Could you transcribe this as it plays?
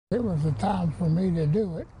It was a time for me to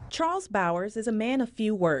do it. Charles Bowers is a man of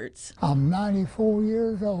few words. I'm 94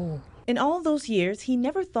 years old. In all those years, he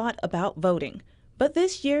never thought about voting. But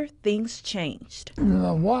this year, things changed.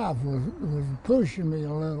 My wife was pushing me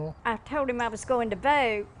a little. I told him I was going to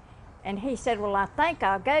vote, and he said, well, I think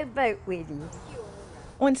I'll go vote with you.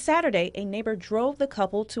 On Saturday, a neighbor drove the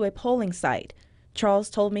couple to a polling site. Charles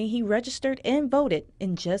told me he registered and voted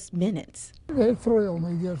in just minutes. It thrilled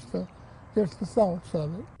me just the thoughts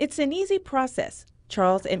of it. It's an easy process.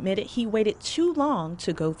 Charles admitted he waited too long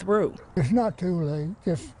to go through. It's not too late.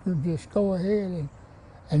 Just go ahead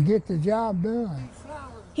and get the job done.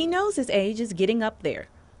 He knows his age is getting up there,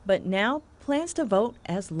 but now plans to vote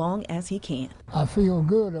as long as he can. I feel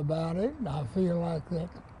good about it. I feel like that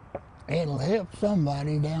it'll help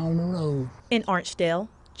somebody down the road. In Archdale,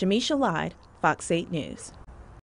 Jamisha Lyde, Fox 8 News.